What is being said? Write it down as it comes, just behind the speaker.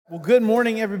Well, good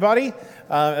morning, everybody.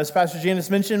 As Pastor Janice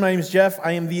mentioned, my name is Jeff.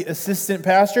 I am the assistant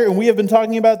pastor, and we have been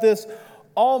talking about this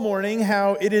all morning,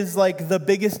 how it is like the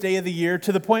biggest day of the year,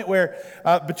 to the point where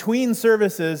between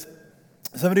services,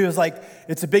 somebody was like,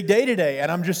 it's a big day today, and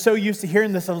I'm just so used to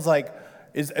hearing this, I was like,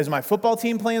 is my football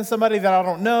team playing somebody that I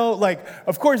don't know? Like,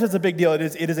 of course it's a big deal. It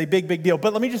is a big, big deal.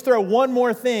 But let me just throw one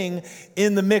more thing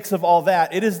in the mix of all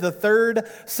that. It is the third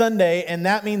Sunday, and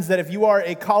that means that if you are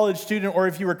a college student or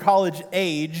if you are college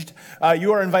aged,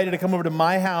 you are invited to come over to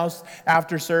my house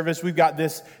after service. We've got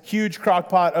this huge crock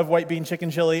pot of white bean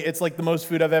chicken chili. It's like the most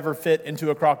food I've ever fit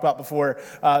into a crock pot before.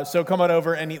 So come on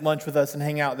over and eat lunch with us and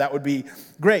hang out. That would be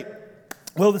great.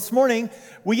 Well, this morning,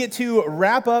 we get to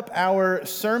wrap up our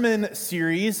sermon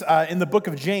series in the book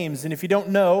of James. And if you don't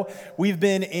know, we've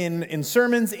been in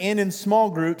sermons and in small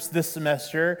groups this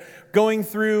semester going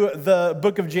through the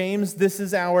book of James. This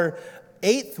is our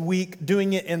 8th week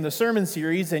doing it in the sermon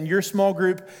series, and your small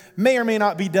group may or may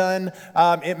not be done.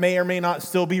 It may or may not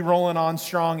still be rolling on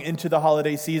strong into the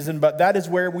holiday season, but that is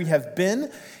where we have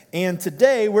been. And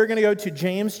today, we're going to go to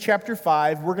James chapter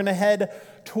 5. We're going to head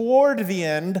toward the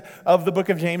end of the book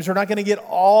of James. We're not going to get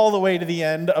all the way to the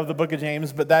end of the book of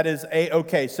James, but that is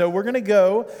a-okay. So we're going to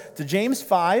go to James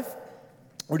 5.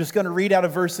 We're just going to read out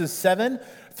of verses 7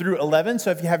 through 11.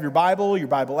 So if you have your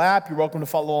Bible app, you're welcome to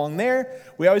follow along there.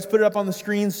 We always put it up on the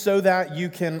screen so that you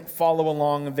can follow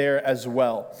along there as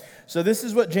well. So this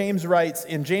is what James writes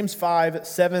in James 5,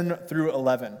 7 through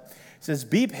 11. It says,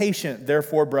 "Be patient,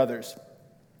 therefore, brothers,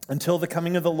 until the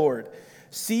coming of the Lord.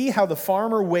 See how the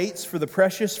farmer waits for the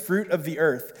precious fruit of the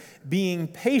earth, being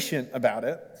patient about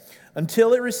it,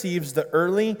 until it receives the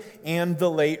early and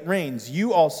the late rains.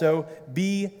 You also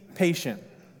be patient.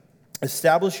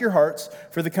 Establish your hearts,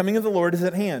 for the coming of the Lord is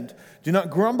at hand. Do not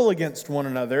grumble against one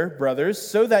another, brothers,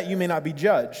 so that you may not be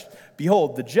judged.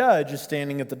 Behold, the judge is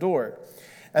standing at the door.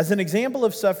 As an example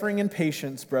of suffering and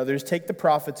patience, brothers, take the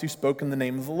prophets who spoke in the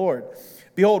name of the Lord.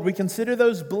 Behold, we consider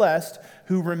those blessed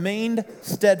who remained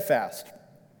steadfast.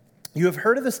 You have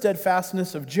heard of the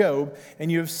steadfastness of Job,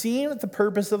 and you have seen the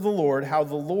purpose of the Lord, how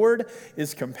the Lord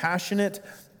is compassionate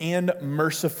and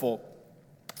merciful."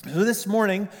 So this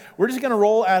morning, we're just going to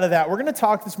roll out of that. We're going to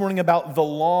talk this morning about the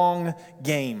long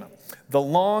game. The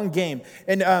long game.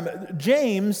 And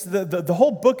James, the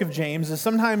whole book of James is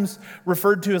sometimes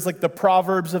referred to as like the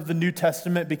Proverbs of the New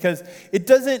Testament because it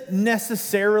doesn't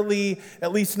necessarily,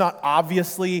 at least not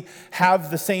obviously, have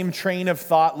the same train of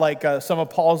thought like some of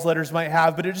Paul's letters might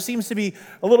have, but it just seems to be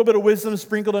a little bit of wisdom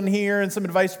sprinkled in here and some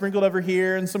advice sprinkled over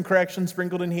here and some correction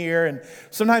sprinkled in here. And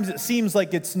sometimes it seems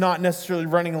like it's not necessarily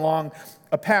running along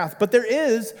a path, but there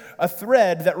is a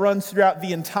thread that runs throughout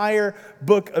the entire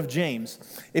book of James.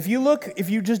 If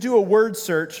you just do a word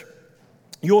search,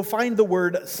 you'll find the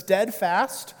word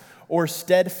steadfast or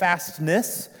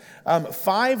steadfastness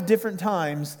 5 different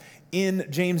times in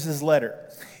James's letter.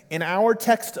 In our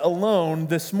text alone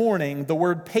this morning, the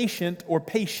word patient or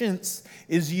patience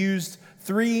is used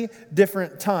 3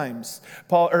 different times.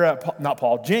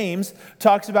 James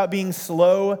talks about being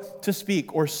slow to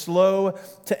speak or slow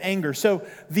to anger. So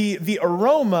the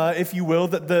aroma, if you will,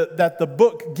 that the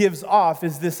book gives off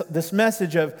is this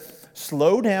message of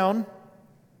slow down,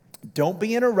 don't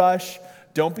be in a rush,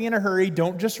 don't be in a hurry,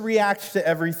 don't just react to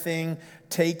everything,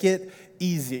 take it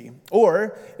easy.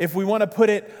 Or if we want to put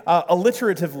it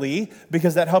alliteratively,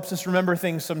 because that helps us remember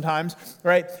things sometimes,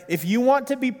 right? If you want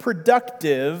to be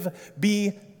productive,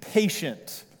 be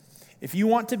patient. If you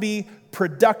want to be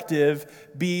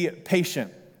productive, be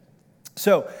patient.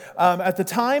 So at the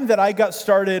time that I got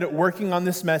started working on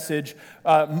this message,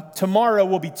 tomorrow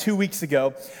will be 2 weeks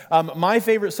ago, my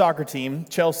favorite soccer team,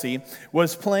 Chelsea,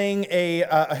 was playing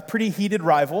a pretty heated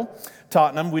rival,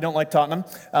 Tottenham. We don't like Tottenham,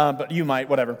 but you might,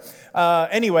 whatever.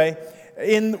 Anyway,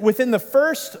 within the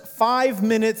first 5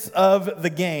 minutes of the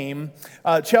game,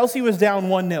 Chelsea was down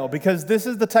 1-0 because this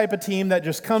is the type of team that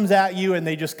just comes at you and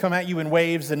they just come at you in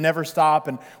waves and never stop.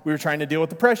 And we were trying to deal with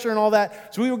the pressure and all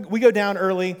that. So we go down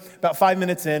early, about 5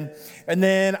 minutes in. And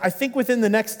then I think within the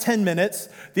next 10 minutes,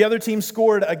 the other team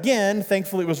scored again.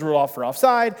 Thankfully, it was ruled off for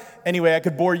offside. Anyway, I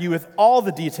could bore you with all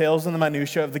the details and the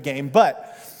minutia of the game.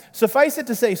 But suffice it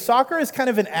to say, soccer is kind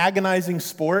of an agonizing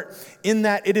sport in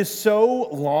that it is so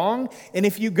long, and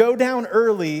if you go down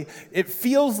early, it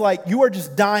feels like you are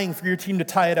just dying for your team to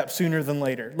tie it up sooner than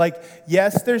later. Like,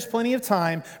 yes, there's plenty of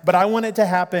time, but I want it to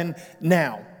happen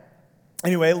now.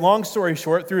 Anyway, long story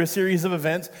short, through a series of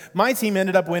events, my team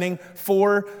ended up winning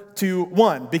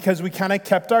 4-1 because we kind of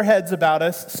kept our heads about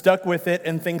us, stuck with it,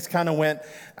 and things kind of went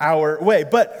our way.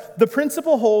 But the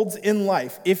principle holds in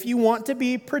life. If you want to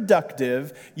be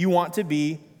productive, you want to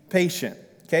be patient.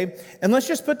 Okay? And let's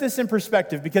just put this in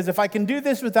perspective, because if I can do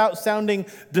this without sounding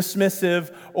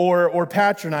dismissive or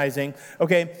patronizing,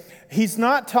 okay, James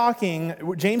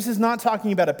is not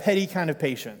talking about a petty kind of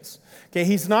patience. Okay,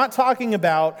 he's not talking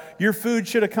about your food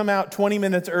should have come out 20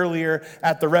 minutes earlier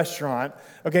at the restaurant.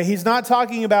 Okay, he's not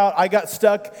talking about I got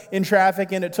stuck in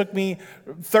traffic and it took me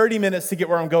 30 minutes to get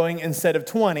where I'm going instead of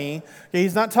 20. Okay,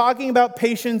 he's not talking about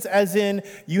patience as in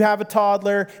you have a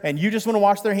toddler and you just want to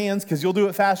wash their hands because you'll do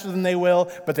it faster than they will,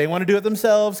 but they want to do it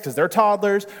themselves because they're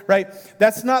toddlers, right?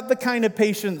 That's not the kind of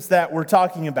patience that we're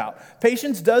talking about.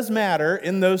 Patience does matter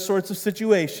in those sorts of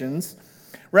situations.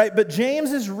 Right, but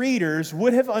James's readers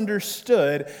would have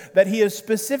understood that he is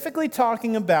specifically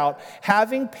talking about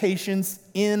having patience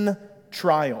in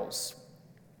trials.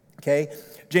 Okay,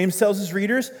 James tells his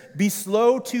readers, be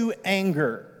slow to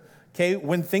anger. Okay,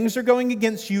 when things are going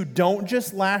against you, don't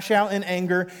just lash out in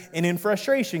anger and in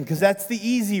frustration, because that's the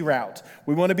easy route.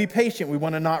 We want to be patient. We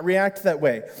want to not react that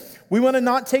way. We want to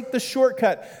not take the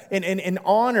shortcut and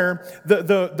honor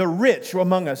the rich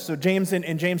among us. So James,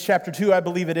 in James chapter 2, I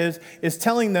believe it is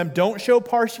telling them, don't show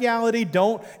partiality.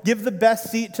 Don't give the best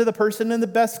seat to the person in the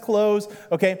best clothes.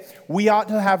 Okay, we ought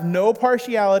to have no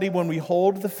partiality when we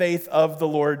hold the faith of the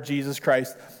Lord Jesus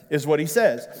Christ, is what he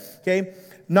says. Okay,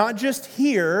 not just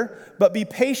hear, but be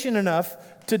patient enough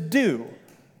to do.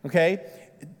 Okay,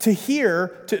 to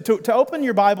hear, to open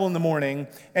your Bible in the morning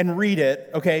and read it,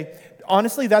 okay,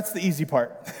 honestly, that's the easy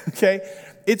part, okay?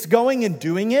 It's going and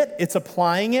doing it. It's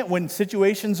applying it when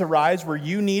situations arise where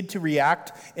you need to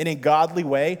react in a godly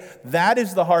way. That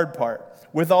is the hard part.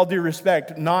 With all due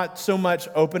respect, not so much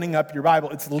opening up your Bible.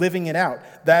 It's living it out.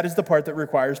 That is the part that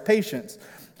requires patience,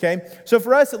 okay? So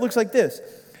for us, it looks like this.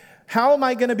 How am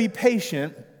I going to be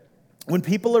patient when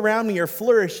people around me are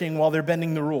flourishing while they're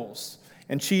bending the rules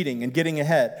and cheating and getting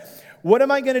ahead? What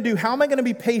am I going to do? How am I going to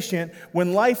be patient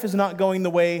when life is not going the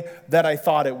way that I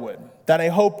thought it would, that I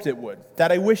hoped it would,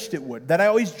 that I wished it would, that I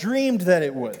always dreamed that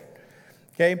it would?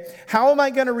 Okay? How am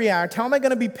I going to react? How am I going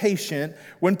to be patient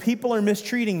when people are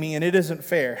mistreating me and it isn't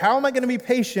fair? How am I going to be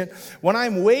patient when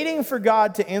I'm waiting for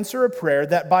God to answer a prayer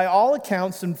that by all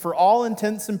accounts and for all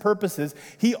intents and purposes,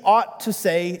 he ought to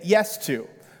say yes to?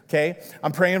 Okay,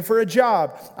 I'm praying for a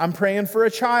job. I'm praying for a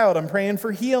child. I'm praying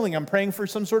for healing. I'm praying for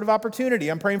some sort of opportunity.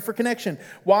 I'm praying for connection.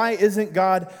 Why isn't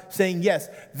God saying yes?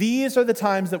 These are the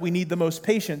times that we need the most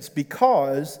patience,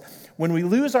 because when we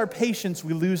lose our patience,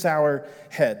 we lose our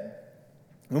head.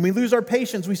 When we lose our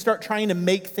patience, we start trying to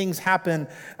make things happen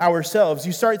ourselves.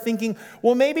 You start thinking,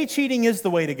 well, maybe cheating is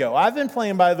the way to go. I've been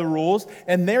playing by the rules,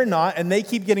 and they're not, and they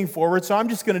keep getting forward, so I'm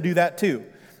just going to do that too.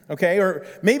 Okay, or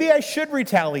maybe I should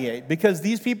retaliate because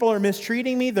these people are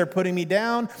mistreating me, they're putting me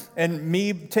down, and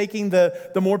me taking the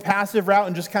more passive route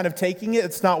and just kind of taking it,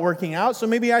 it's not working out, so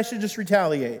maybe I should just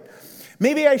retaliate.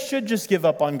 Maybe I should just give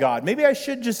up on God. Maybe I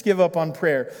should just give up on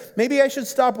prayer. Maybe I should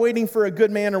stop waiting for a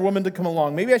good man or woman to come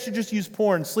along. Maybe I should just use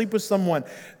porn, sleep with someone,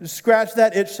 scratch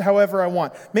that itch however I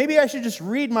want. Maybe I should just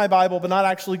read my Bible but not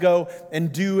actually go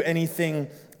and do anything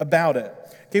about it.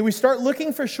 Okay, we start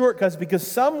looking for shortcuts because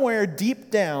somewhere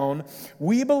deep down,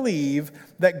 we believe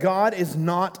that God is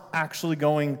not actually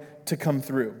going to come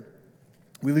through.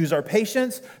 We lose our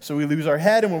patience, so we lose our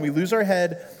head, and when we lose our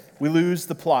head, we lose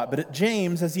the plot. But at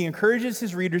James, as he encourages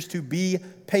his readers to be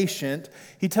patient,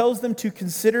 he tells them to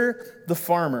consider the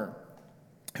farmer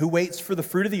who waits for the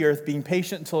fruit of the earth, being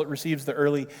patient until it receives the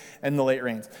early and the late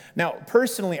rains. Now,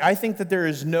 personally, I think that there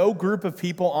is no group of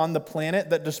people on the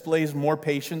planet that displays more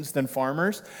patience than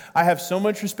farmers. I have so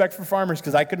much respect for farmers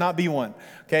because I could not be one,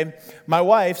 okay? My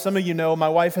wife, some of you know, my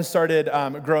wife has started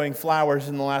growing flowers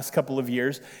in the last couple of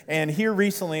years, and here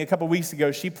recently, a couple weeks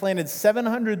ago, she planted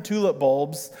 700 tulip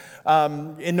bulbs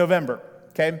in November,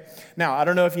 okay? Now, I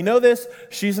don't know if you know this,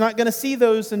 she's not going to see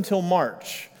those until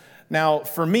March. Now,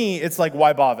 for me, it's like,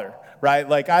 why bother, right?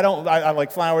 Like, I like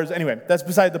flowers. Anyway, that's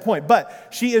beside the point. But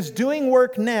she is doing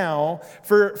work now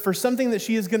for something that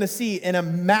she is going to see in a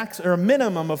max or a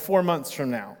minimum of 4 months from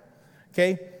now,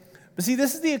 okay? But see,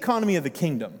 this is the economy of the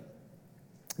kingdom.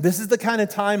 This is the kind of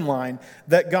timeline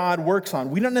that God works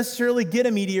on. We don't necessarily get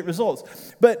immediate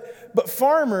results. But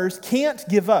farmers can't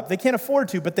give up. They can't afford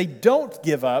to, but they don't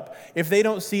give up if they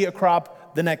don't see a crop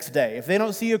the next day, if they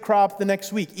don't see a crop the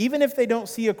next week, even if they don't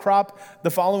see a crop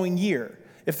the following year.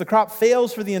 If the crop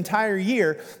fails for the entire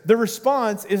year, the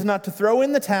response is not to throw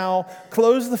in the towel,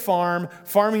 close the farm,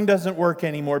 farming doesn't work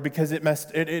anymore because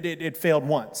it failed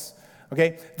once.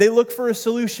 Okay? They look for a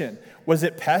solution. Was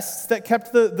it pests that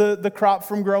kept the crop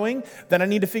from growing? Then I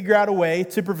need to figure out a way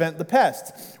to prevent the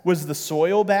pests. Was the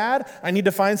soil bad? I need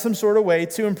to find some sort of way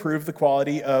to improve the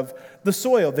quality of the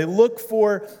soil. They look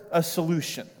for a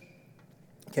solution.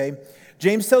 Okay?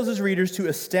 James tells his readers to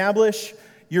establish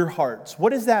your hearts.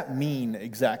 What does that mean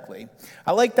exactly?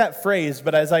 I like that phrase,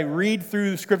 but as I read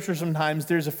through Scripture sometimes,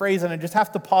 there's a phrase and I just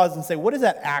have to pause and say, what does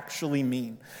that actually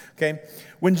mean? Okay?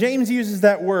 When James uses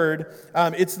that word,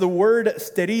 it's the word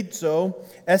sterizo,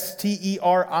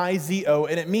 S-T-E-R-I-Z-O,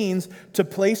 and it means to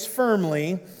place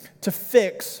firmly, to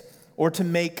fix, or to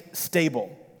make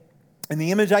stable. And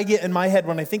the image I get in my head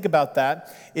when I think about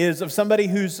that is of somebody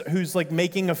who's like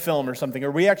making a film or something.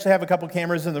 Or we actually have a couple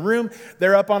cameras in the room.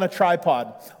 They're up on a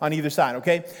tripod on either side,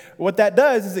 okay? What that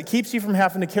does is it keeps you from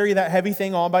having to carry that heavy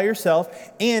thing all by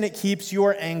yourself, and it keeps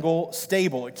your angle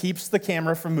stable. It keeps the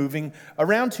camera from moving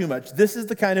around too much. This is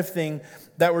the kind of thing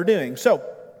that we're doing. So,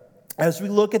 as we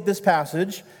look at this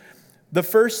passage, the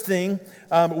first thing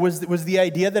was the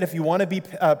idea that if you want to be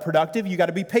productive, you got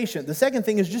to be patient. The second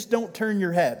thing is just don't turn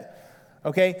your head.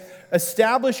 Okay?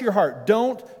 Establish your heart.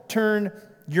 Don't turn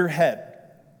your head.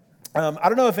 I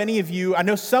don't know if any of you, I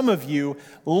know some of you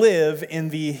live in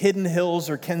the Hidden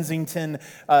Hills or Kensington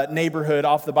neighborhood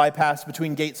off the bypass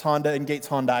between Gates Honda and Gates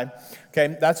Hyundai.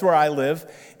 Okay? That's where I live.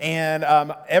 And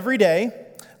every day,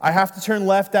 I have to turn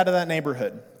left out of that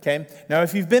neighborhood. Okay? Now,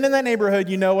 if you've been in that neighborhood,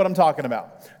 you know what I'm talking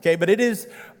about. Okay? But it is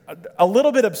a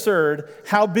little bit absurd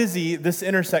how busy this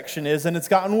intersection is, and it's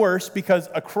gotten worse because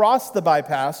across the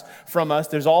bypass from us,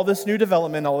 there's all this new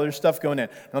development, all this stuff going in.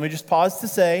 Let me just pause to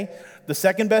say, the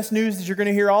second best news that you're going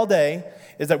to hear all day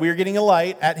is that we are getting a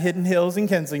light at Hidden Hills in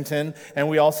Kensington, and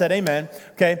we all said amen.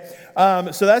 Okay,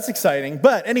 so that's exciting.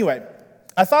 But anyway,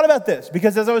 I thought about this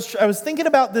because as I was thinking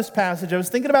about this passage, I was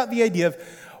thinking about the idea of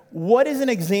what is an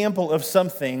example of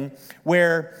something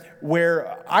where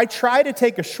I try to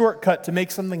take a shortcut to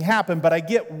make something happen, but I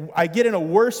get in a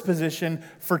worse position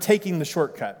for taking the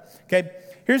shortcut. Okay?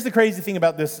 Here's the crazy thing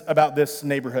about this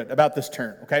neighborhood, about this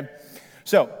turn, okay?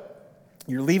 So,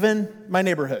 you're leaving my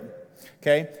neighborhood,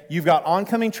 okay? You've got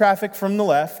oncoming traffic from the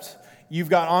left. You've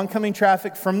got oncoming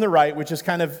traffic from the right, which is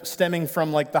kind of stemming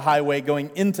from like the highway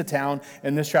going into town,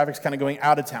 and this traffic's kind of going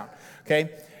out of town, okay?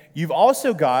 You've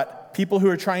also got people who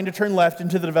are trying to turn left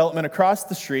into the development across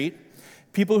the street,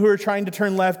 people who are trying to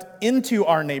turn left into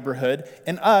our neighborhood,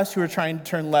 and us who are trying to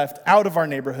turn left out of our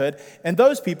neighborhood, and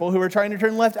those people who are trying to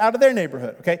turn left out of their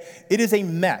neighborhood, okay? It is a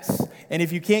mess. And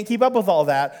if you can't keep up with all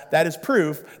that, that is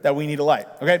proof that we need a light,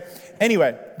 okay?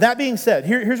 Anyway, that being said,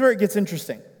 here's where it gets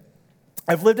interesting.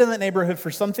 I've lived in that neighborhood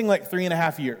for something like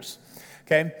 3.5 years,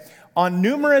 okay? On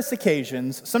numerous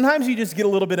occasions, sometimes you just get a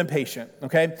little bit impatient,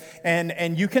 okay?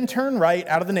 And you can turn right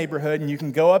out of the neighborhood, and you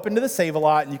can go up into the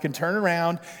Save-A-Lot, and you can turn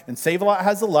around, and Save-A-Lot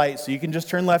has a light, so you can just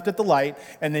turn left at the light,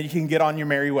 and then you can get on your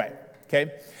merry way,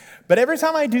 okay? But every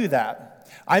time I do that,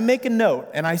 I make a note,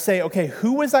 and I say, okay,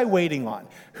 who was I waiting on?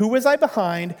 Who was I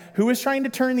behind? Who was trying to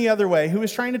turn the other way? Who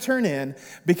was trying to turn in?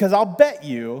 Because I'll bet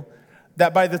you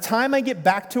that by the time I get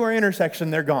back to our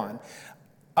intersection, they're gone.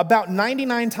 About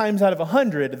 99 times out of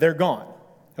 100, they're gone,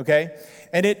 okay?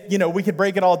 And we could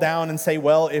break it all down and say,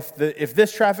 well, if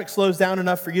this traffic slows down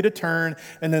enough for you to turn,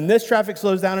 and then this traffic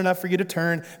slows down enough for you to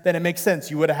turn, then it makes sense.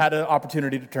 You would have had an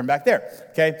opportunity to turn back there,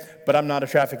 okay? But I'm not a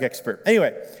traffic expert.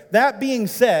 Anyway, that being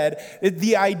said,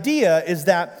 the idea is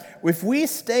that if we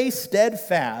stay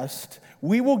steadfast,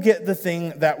 we will get the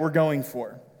thing that we're going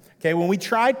for. Okay, when we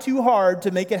try too hard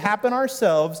to make it happen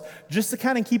ourselves, just to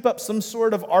kind of keep up some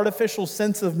sort of artificial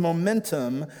sense of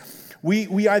momentum,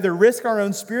 we either risk our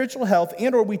own spiritual health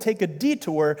and or we take a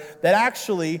detour that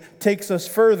actually takes us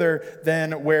further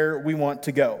than where we want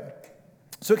to go.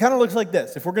 So it kind of looks like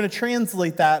this. If we're going to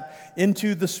translate that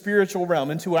into the spiritual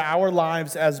realm, into our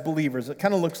lives as believers, it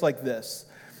kind of looks like this.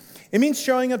 It means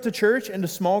showing up to church and to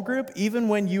small group even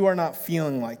when you are not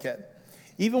feeling like it.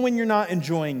 Even when you're not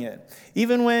enjoying it.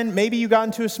 Even when maybe you got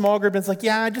into a small group and it's like,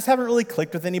 yeah, I just haven't really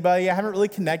clicked with anybody. I haven't really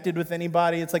connected with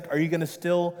anybody. It's like, are you going to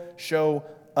still show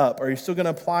up? Are you still going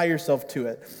to apply yourself to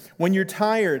it? When you're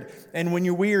tired and when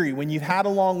you're weary, when you've had a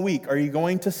long week, are you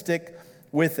going to stick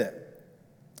with it?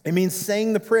 It means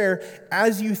saying the prayer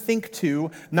as you think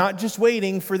to, not just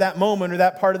waiting for that moment or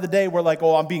that part of the day where like,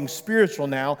 oh, I'm being spiritual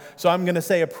now, so I'm going to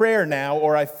say a prayer now,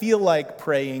 or I feel like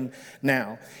praying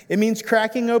now. It means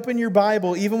cracking open your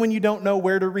Bible even when you don't know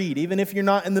where to read, even if you're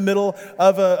not in the middle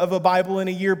of a Bible in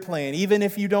a year plan, even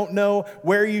if you don't know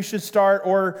where you should start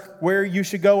or where you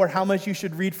should go or how much you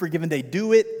should read for a given day.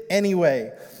 Do it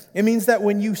anyway. It means that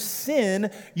when you sin,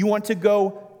 you want to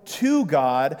go to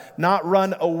God, not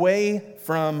run away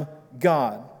from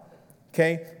God.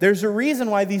 Okay? There's a reason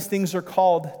why these things are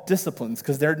called disciplines,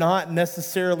 because they're not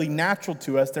necessarily natural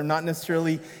to us. They're not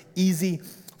necessarily easy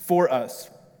for us.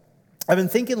 I've been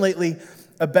thinking lately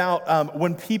about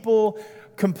when people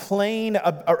complain,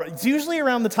 it's usually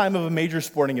around the time of a major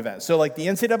sporting event. So like the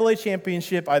NCAA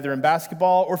championship, either in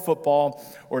basketball or football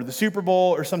or the Super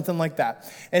Bowl or something like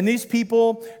that. And these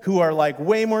people who are like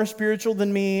way more spiritual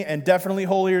than me and definitely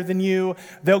holier than you,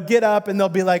 they'll get up and they'll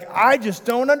be like, I just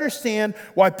don't understand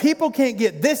why people can't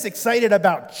get this excited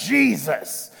about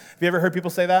Jesus. Have you ever heard people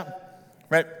say that?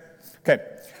 Right? Okay,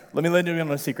 let me let you in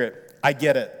on a secret. I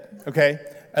get it, okay?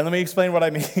 And let me explain what I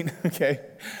mean, okay?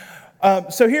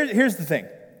 So here's the thing.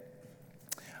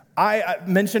 I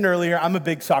mentioned earlier, I'm a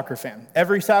big soccer fan.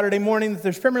 Every Saturday morning that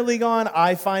there's Premier League on,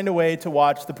 I find a way to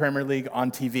watch the Premier League on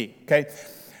TV, okay?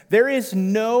 There is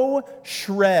no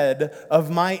shred of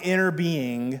my inner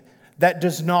being that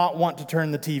does not want to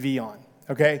turn the TV on,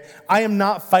 okay? I am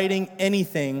not fighting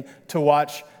anything to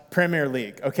watch Premier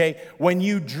League, okay? When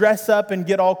you dress up and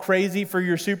get all crazy for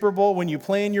your Super Bowl, when you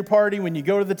play in your party, when you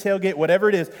go to the tailgate, whatever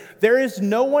it is, there is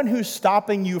no one who's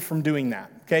stopping you from doing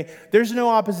that, okay? There's no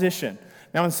opposition.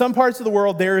 Now, in some parts of the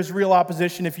world, there is real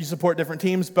opposition if you support different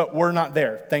teams, but we're not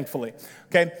there, thankfully,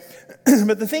 okay?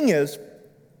 But the thing is,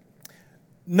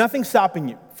 nothing's stopping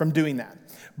you from doing that.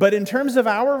 But in terms of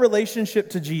our relationship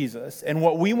to Jesus and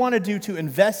what we want to do to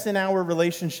invest in our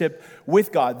relationship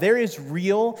with God, there is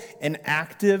real and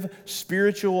active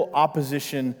spiritual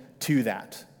opposition to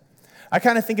that. I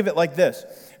kind of think of it like this.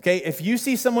 Okay, if you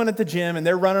see someone at the gym and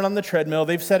they're running on the treadmill,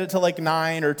 they've set it to like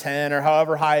 9 or 10 or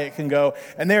however high it can go,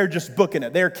 and they're just booking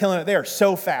it. They're killing it. They are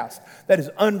so fast. That is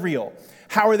unreal.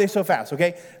 How are they so fast,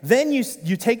 okay? Then you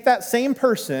take that same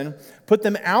person, put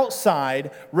them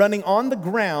outside, running on the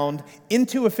ground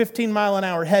into a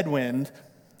 15-mile-an-hour headwind,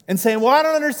 and saying, well, I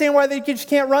don't understand why they just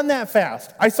can't run that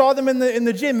fast. I saw them in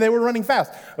the gym. They were running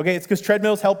fast. Okay, it's because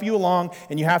treadmills help you along,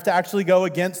 and you have to actually go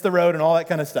against the road and all that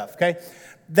kind of stuff, okay?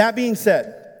 That being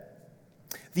said,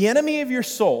 the enemy of your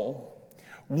soul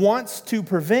wants to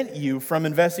prevent you from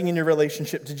investing in your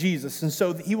relationship to Jesus. And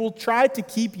so he will try to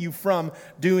keep you from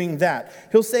doing that.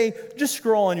 He'll say, just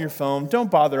scroll on your phone.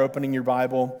 Don't bother opening your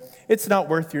Bible. It's not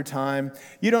worth your time.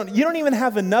 You don't even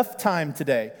have enough time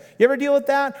today. You ever deal with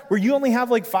that? Where you only have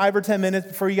like 5 or 10 minutes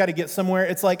before you got to get somewhere.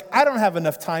 It's like, I don't have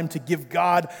enough time to give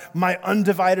God my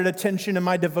undivided attention and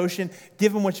my devotion.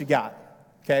 Give him what you got,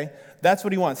 okay? That's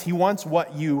what he wants. He wants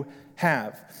what you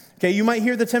have. Okay, you might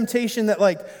hear the temptation that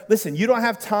like, listen, you don't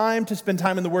have time to spend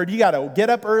time in the Word. You got to get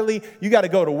up early. You got to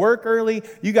go to work early.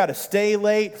 You got to stay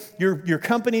late. Your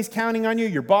company's counting on you.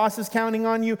 Your boss is counting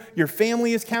on you. Your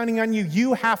family is counting on you.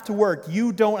 You have to work.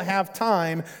 You don't have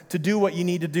time to do what you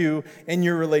need to do in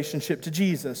your relationship to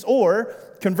Jesus. Or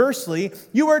conversely,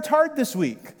 you worked hard this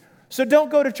week. So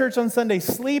don't go to church on Sunday.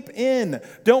 Sleep in.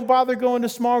 Don't bother going to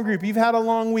small group. You've had a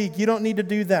long week. You don't need to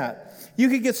do that. You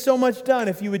could get so much done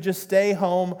if you would just stay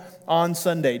home on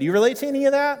Sunday. Do you relate to any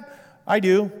of that? I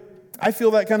do. I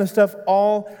feel that kind of stuff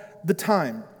all the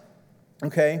time.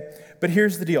 Okay? But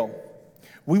here's the deal.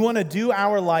 We want to do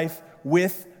our life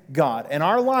with God. And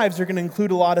our lives are going to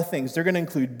include a lot of things. They're going to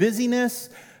include busyness,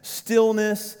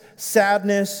 stillness,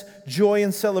 sadness, joy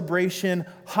and celebration,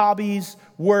 hobbies,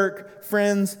 work,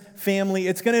 friends, family.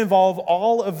 It's going to involve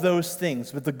all of those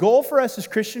things. But the goal for us as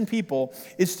Christian people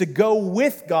is to go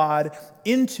with God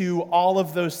into all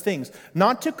of those things.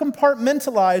 Not to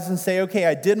compartmentalize and say, okay,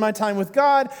 I did my time with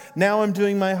God, now I'm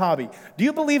doing my hobby. Do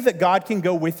you believe that God can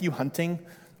go with you hunting?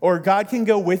 Or God can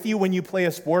go with you when you play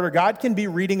a sport, or God can be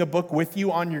reading a book with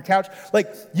you on your couch?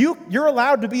 Like, you're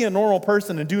allowed to be a normal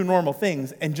person and do normal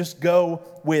things and just go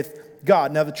with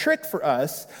God. Now, the trick for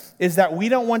us is that we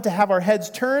don't want to have our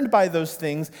heads turned by those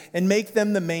things and make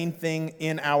them the main thing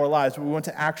in our lives. We want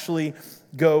to actually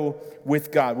go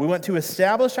with God. We want to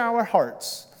establish our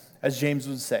hearts, as James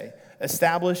would say,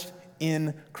 established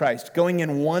in Christ, going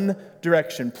in one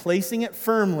direction, placing it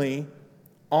firmly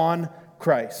on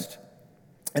Christ.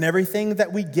 And everything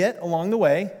that we get along the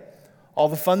way, all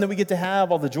the fun that we get to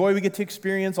have, all the joy we get to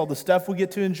experience, all the stuff we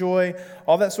get to enjoy,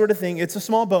 all that sort of thing, it's a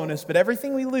small bonus, but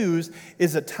everything we lose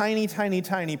is a tiny, tiny,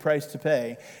 tiny price to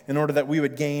pay in order that we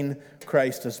would gain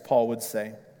Christ, as Paul would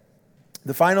say.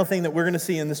 The final thing that we're going to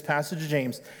see in this passage of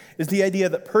James is the idea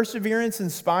that perseverance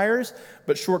inspires,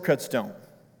 but shortcuts don't.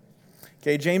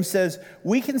 Okay, James says,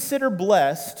 we consider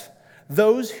blessed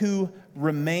those who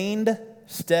remained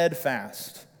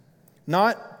steadfast.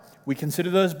 Not, we consider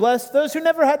those blessed, those who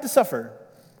never had to suffer,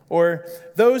 or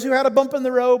those who had a bump in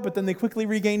the road, but then they quickly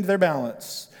regained their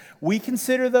balance. We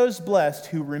consider those blessed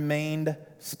who remained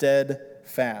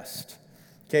steadfast.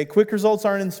 Okay, quick results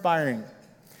aren't inspiring.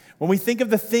 When we think of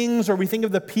the things or we think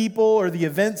of the people or the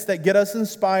events that get us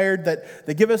inspired,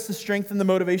 that give us the strength and the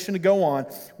motivation to go on,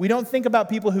 we don't think about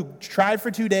people who tried for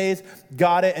 2 days,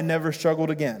 got it, and never struggled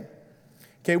again.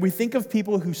 Okay, we think of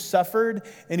people who suffered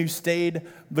and who stayed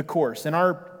the course. In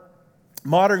our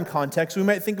modern context, we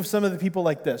might think of some of the people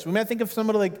like this. We might think of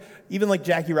somebody even like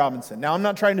Jackie Robinson. Now, I'm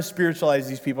not trying to spiritualize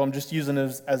these people. I'm just using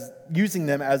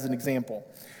them as an example.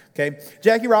 Okay,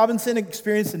 Jackie Robinson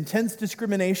experienced intense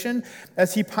discrimination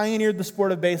as he pioneered the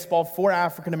sport of baseball for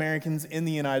African Americans in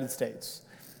the United States.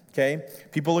 Okay,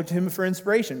 people looked to him for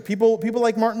inspiration. People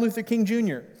like Martin Luther King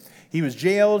Jr. He was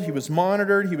jailed, he was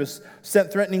monitored, he was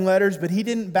sent threatening letters, but he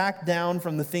didn't back down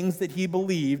from the things that he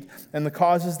believed and the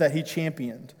causes that he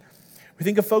championed. We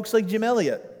think of folks like Jim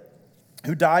Elliot,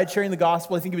 who died sharing the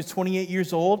gospel. I think he was 28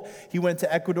 years old. He went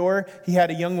to Ecuador. He had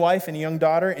a young wife and a young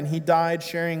daughter, and he died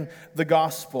sharing the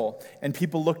gospel. And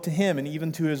people looked to him and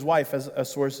even to his wife as a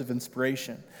source of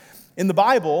inspiration. In the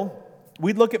Bible,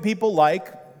 we'd look at people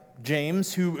like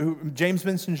James, who James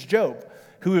mentions Job,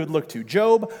 who we would look to.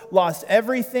 Job lost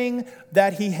everything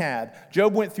that he had.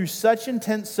 Job went through such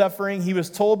intense suffering, he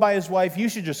was told by his wife, "You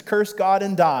should just curse God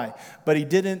and die." But he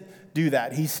didn't do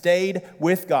that. He stayed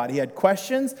with God. He had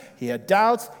questions, he had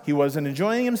doubts, he wasn't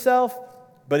enjoying himself,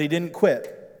 but he didn't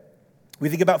quit. We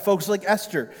think about folks like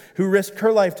Esther, who risked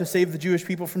her life to save the Jewish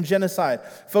people from genocide.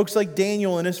 Folks like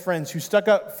Daniel and his friends, who stuck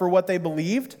up for what they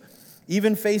believed,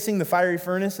 even facing the fiery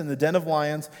furnace and the den of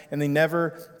lions, and they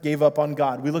never gave up on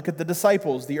God. We look at the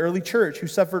disciples, the early church, who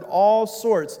suffered all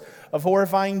sorts of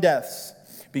horrifying deaths,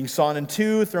 being sawn in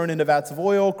two, thrown into vats of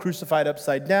oil, crucified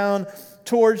upside down,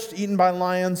 torched, eaten by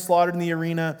lions, slaughtered in the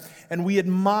arena. And we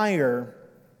admire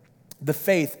the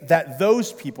faith that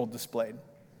those people displayed.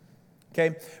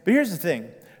 Okay? But here's the thing.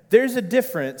 There's a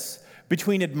difference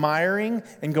between admiring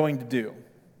and going to do.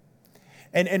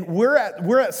 And we're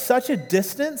at such a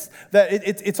distance that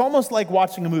it's almost like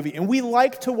watching a movie. And we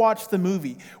like to watch the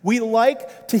movie. We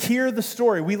like to hear the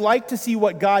story. We like to see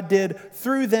what God did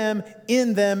through them,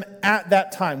 in them, at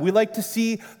that time. We like to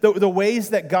see the ways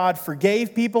that God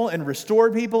forgave people and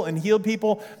restored people and healed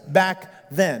people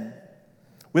back then.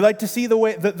 We like to see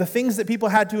the things that people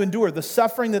had to endure, the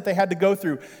suffering that they had to go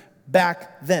through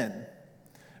back then.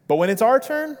 But when it's our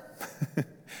turn,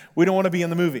 we don't want to be in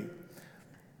the movie.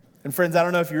 And friends, I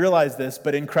don't know if you realize this,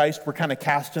 but in Christ, we're kind of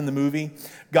cast in the movie.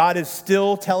 God is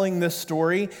still telling this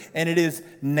story, and it is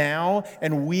now,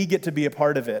 and we get to be a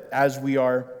part of it as we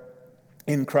are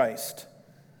in Christ.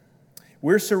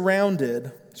 We're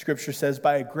surrounded, Scripture says,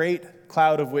 by a great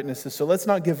cloud of witnesses. So let's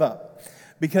not give up,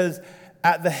 because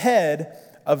at the head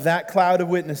of that cloud of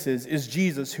witnesses is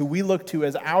Jesus, who we look to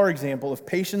as our example of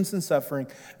patience and suffering,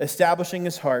 establishing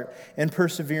his heart, and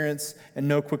perseverance and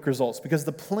no quick results. Because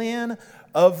the plan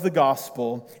of the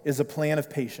gospel is a plan of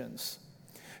patience.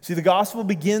 See, the gospel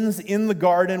begins in the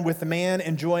garden with the man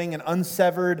enjoying an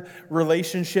unsevered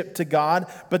relationship to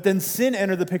God, but then sin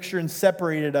entered the picture and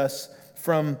separated us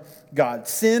from God.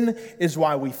 Sin is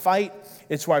why we fight.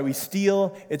 It's why we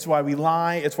steal. It's why we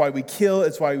lie. It's why we kill.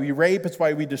 It's why we rape. It's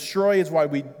why we destroy. It's why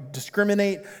we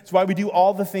discriminate. It's why we do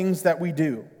all the things that we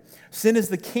do. Sin is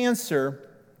the cancer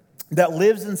that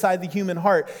lives inside the human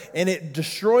heart, and it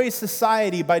destroys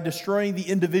society by destroying the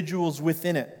individuals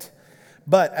within it.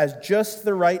 But at just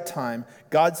the right time,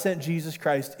 God sent Jesus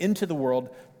Christ into the world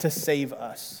to save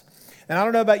us. And I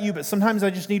don't know about you, but sometimes I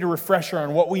just need a refresher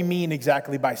on what we mean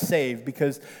exactly by save,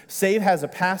 because save has a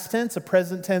past tense, a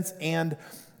present tense, and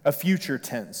a future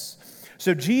tense.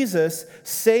 So Jesus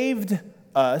saved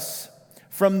us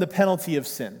from the penalty of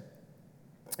sin.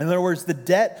 In other words, the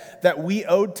debt that we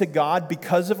owed to God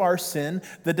because of our sin,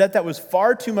 the debt that was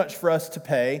far too much for us to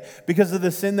pay because of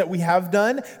the sin that we have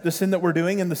done, the sin that we're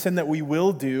doing, and the sin that we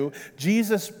will do,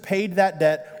 Jesus paid that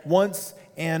debt once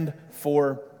and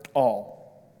for all.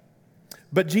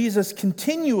 But Jesus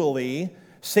continually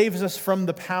saves us from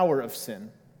the power of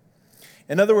sin.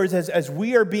 In other words, as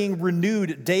we are being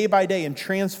renewed day by day and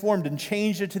transformed and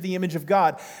changed into the image of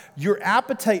God, your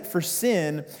appetite for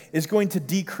sin is going to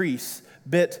decrease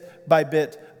bit by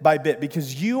bit by bit,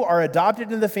 because you are adopted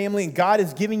into the family and God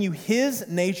is giving you his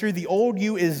nature. The old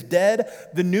you is dead.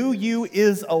 The new you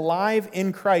is alive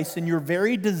in Christ, and your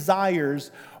very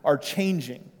desires are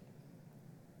changing.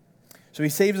 So he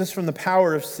saves us from the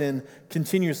power of sin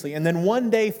continuously. And then one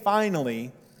day,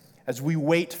 finally, as we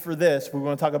wait for this, we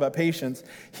want to talk about patience,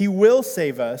 he will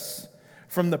save us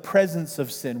from the presence of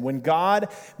sin. When God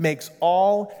makes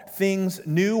all things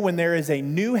new, when there is a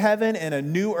new heaven and a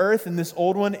new earth, and this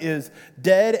old one is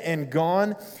dead and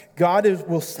gone, God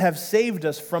will have saved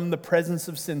us from the presence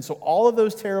of sin. So all of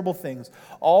those terrible things,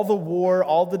 all the war,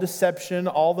 all the deception,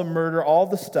 all the murder, all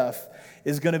the stuff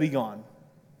is going to be gone.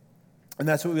 And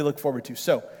that's what we look forward to.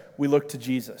 So we look to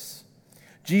Jesus.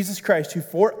 Jesus Christ, who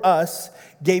for us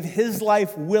gave his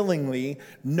life willingly,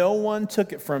 no one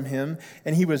took it from him,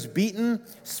 and he was beaten,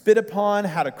 spit upon,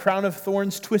 had a crown of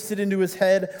thorns twisted into his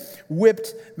head,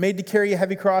 whipped, made to carry a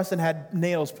heavy cross, and had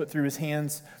nails put through his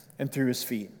hands and through his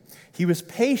feet. He was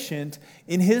patient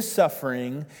in his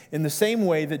suffering in the same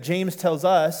way that James tells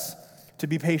us to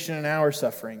be patient in our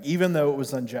suffering, even though it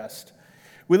was unjust.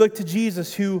 We look to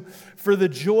Jesus, who, for the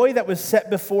joy that was set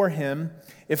before him,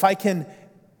 if I can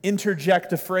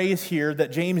interject a phrase here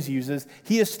that James uses,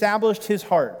 he established his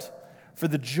heart for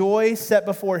the joy set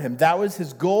before him. That was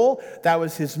his goal. That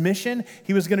was his mission.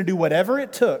 He was going to do whatever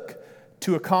it took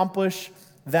to accomplish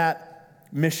that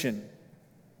mission.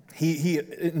 He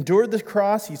endured the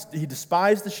cross. He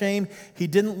despised the shame. He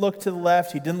didn't look to the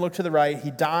left. He didn't look to the right.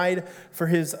 He died for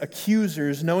his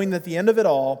accusers, knowing that at the end of it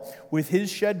all, with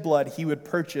his shed blood, he would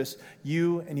purchase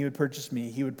you and he would purchase me.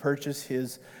 He would purchase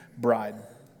his bride.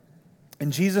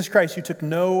 And Jesus Christ, who took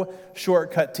no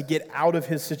shortcut to get out of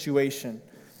his situation,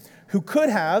 who could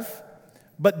have,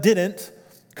 but didn't,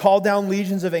 call down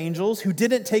legions of angels, who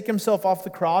didn't take himself off the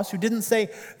cross, who didn't say,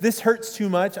 this hurts too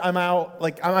much, I'm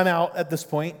out at this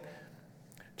point.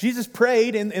 Jesus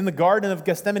prayed in the Garden of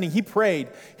Gethsemane. He prayed.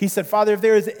 He said, Father, if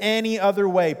there is any other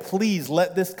way, please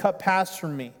let this cup pass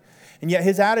from me. And yet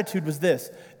his attitude was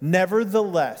this: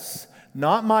 nevertheless,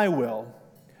 not my will,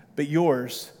 but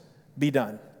yours be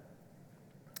done.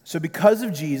 So because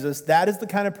of Jesus, that is the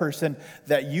kind of person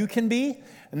that you can be,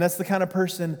 and that's the kind of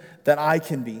person that I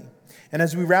can be. And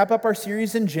as we wrap up our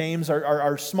series in James,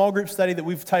 our small group study that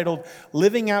we've titled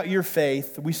Living Out Your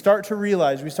Faith, we start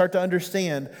to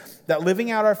understand that living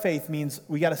out our faith means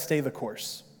we got to stay the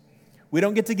course. We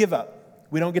don't get to give up.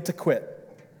 We don't get to quit.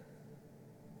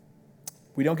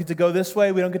 We don't get to go this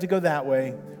way. We don't get to go that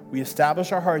way. We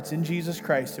establish our hearts in Jesus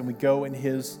Christ, and we go in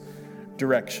his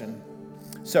direction.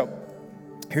 So,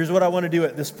 here's what I want to do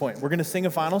at this point. We're going to sing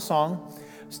a final song.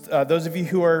 Those of you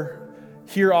who are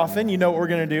here often, you know what we're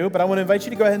going to do, but I want to invite you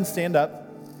to go ahead and stand up.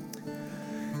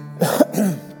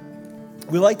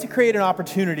 We like to create an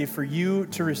opportunity for you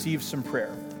to receive some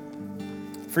prayer,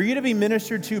 for you to be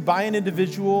ministered to by an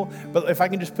individual, but if I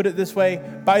can just put it this way,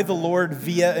 by the Lord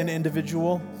via an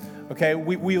individual. Okay,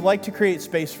 we like to create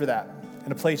space for that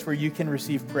in a place where you can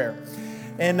receive prayer.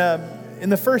 And in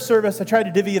the first service, I tried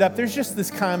to divvy it up. There's just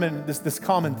this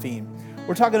common theme.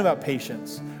 We're talking about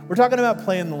patience. We're talking about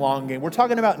playing the long game. We're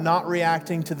talking about not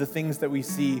reacting to the things that we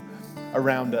see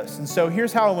around us. And so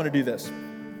here's how I want to do this.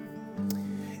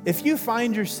 If you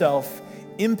find yourself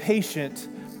impatient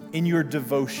in your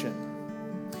devotion,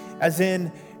 as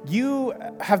in you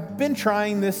have been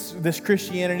trying this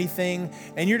Christianity thing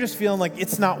and you're just feeling like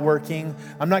it's not working,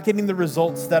 I'm not getting the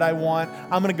results that I want,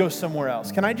 I'm going to go somewhere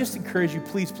else. Can I just encourage you,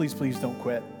 please, please, please don't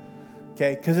quit,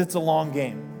 okay? Because it's a long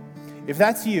game. If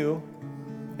that's you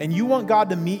and you want God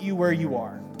to meet you where you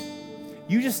are,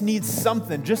 you just need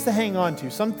something just to hang on to,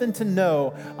 something to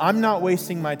know I'm not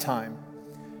wasting my time.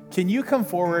 Can you come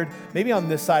forward, maybe on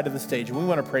this side of the stage, and we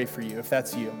want to pray for you if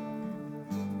that's you.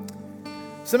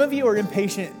 Some of you are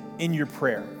impatient in your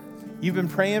prayer. You've been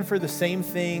praying for the same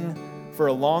thing for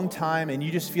a long time, and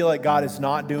you just feel like God is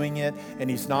not doing it, and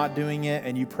he's not doing it,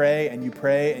 and you pray, and you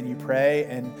pray, and you pray,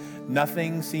 and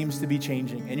nothing seems to be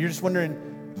changing. And you're just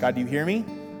wondering, God, do you hear me?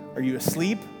 Are you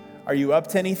asleep? Are you up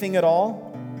to anything at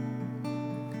all?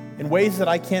 In ways that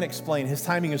I can't explain. His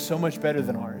timing is so much better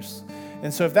than ours.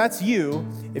 And so if that's you,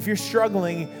 if you're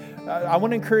struggling, I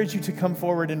want to encourage you to come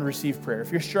forward and receive prayer.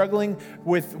 If you're struggling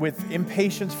with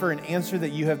impatience for an answer that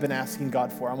you have been asking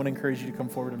God for, I want to encourage you to come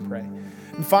forward and pray.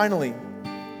 And finally,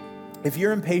 if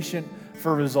you're impatient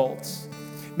for results,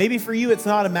 maybe for you it's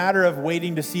not a matter of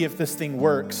waiting to see if this thing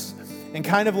works, and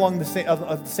kind of along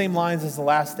the same lines as the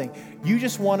last thing, you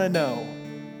just want to know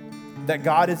that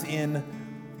God is in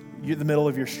the middle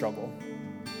of your struggle.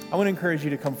 I want to encourage you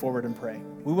to come forward and pray.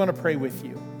 We want to pray with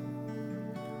you.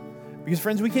 Because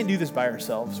friends, we can't do this by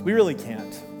ourselves. We really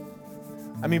can't.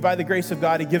 I mean, by the grace of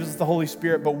God, he gives us the Holy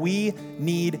Spirit, but we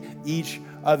need each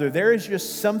other. There is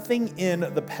just something in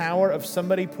the power of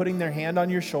somebody putting their hand on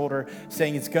your shoulder,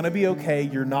 saying, it's going to be okay.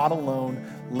 You're not alone.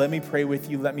 Let me pray with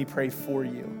you. Let me pray for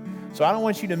you. So I don't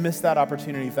want you to miss that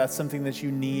opportunity if that's something that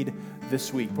you need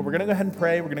this week. But we're going to go ahead and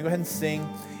pray. We're going to go ahead and sing.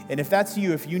 And if that's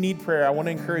you, if you need prayer, I want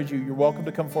to encourage you. You're welcome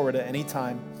to come forward at any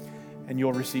time, and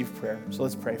you'll receive prayer. So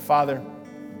let's pray. Father,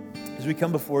 as we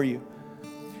come before you,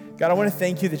 God, I want to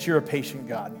thank you that you're a patient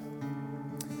God.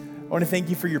 I want to thank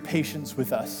you for your patience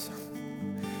with us.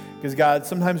 Because God,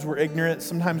 sometimes we're ignorant,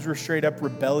 sometimes we're straight up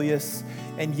rebellious,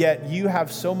 and yet you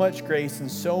have so much grace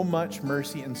and so much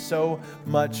mercy and so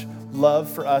much love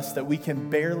for us that we can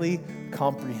barely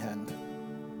comprehend.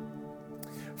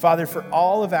 Father, for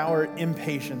all of our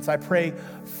impatience, I pray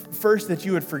first that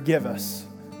you would forgive us.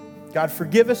 God,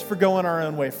 forgive us for going our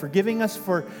own way, forgiving us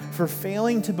for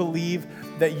failing to believe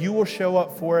that you will show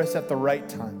up for us at the right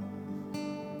time.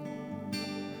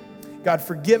 God,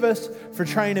 forgive us for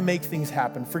trying to make things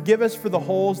happen. Forgive us for the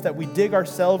holes that we dig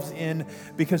ourselves in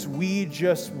because we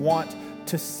just want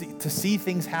to see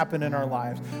things happen in our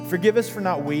lives. Forgive us for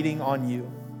not waiting on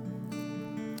you.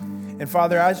 And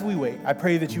Father, as we wait, I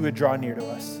pray that you would draw near to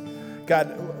us.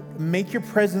 God, make your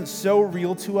presence so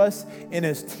real to us in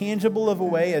as tangible of a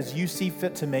way as you see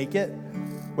fit to make it,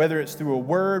 whether it's through a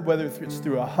word, whether it's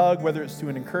through a hug, whether it's through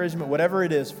an encouragement, whatever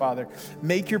it is, Father,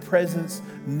 make your presence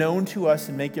known to us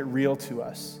and make it real to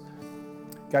us.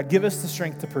 God, give us the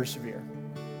strength to persevere.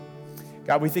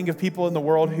 God, we think of people in the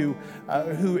world who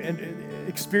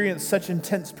experience such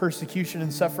intense persecution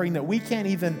and suffering that we can't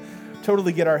even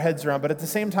totally get our heads around. But at the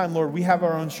same time, Lord, we have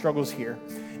our own struggles here.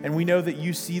 And we know that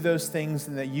you see those things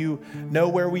and that you know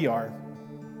where we are.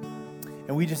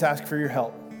 And we just ask for your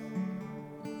help.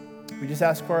 We just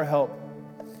ask for our help.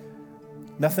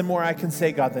 Nothing more I can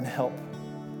say, God, than help.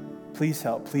 Please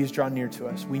help. Please draw near to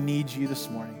us. We need you this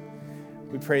morning.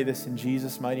 We pray this in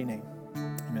Jesus' mighty name.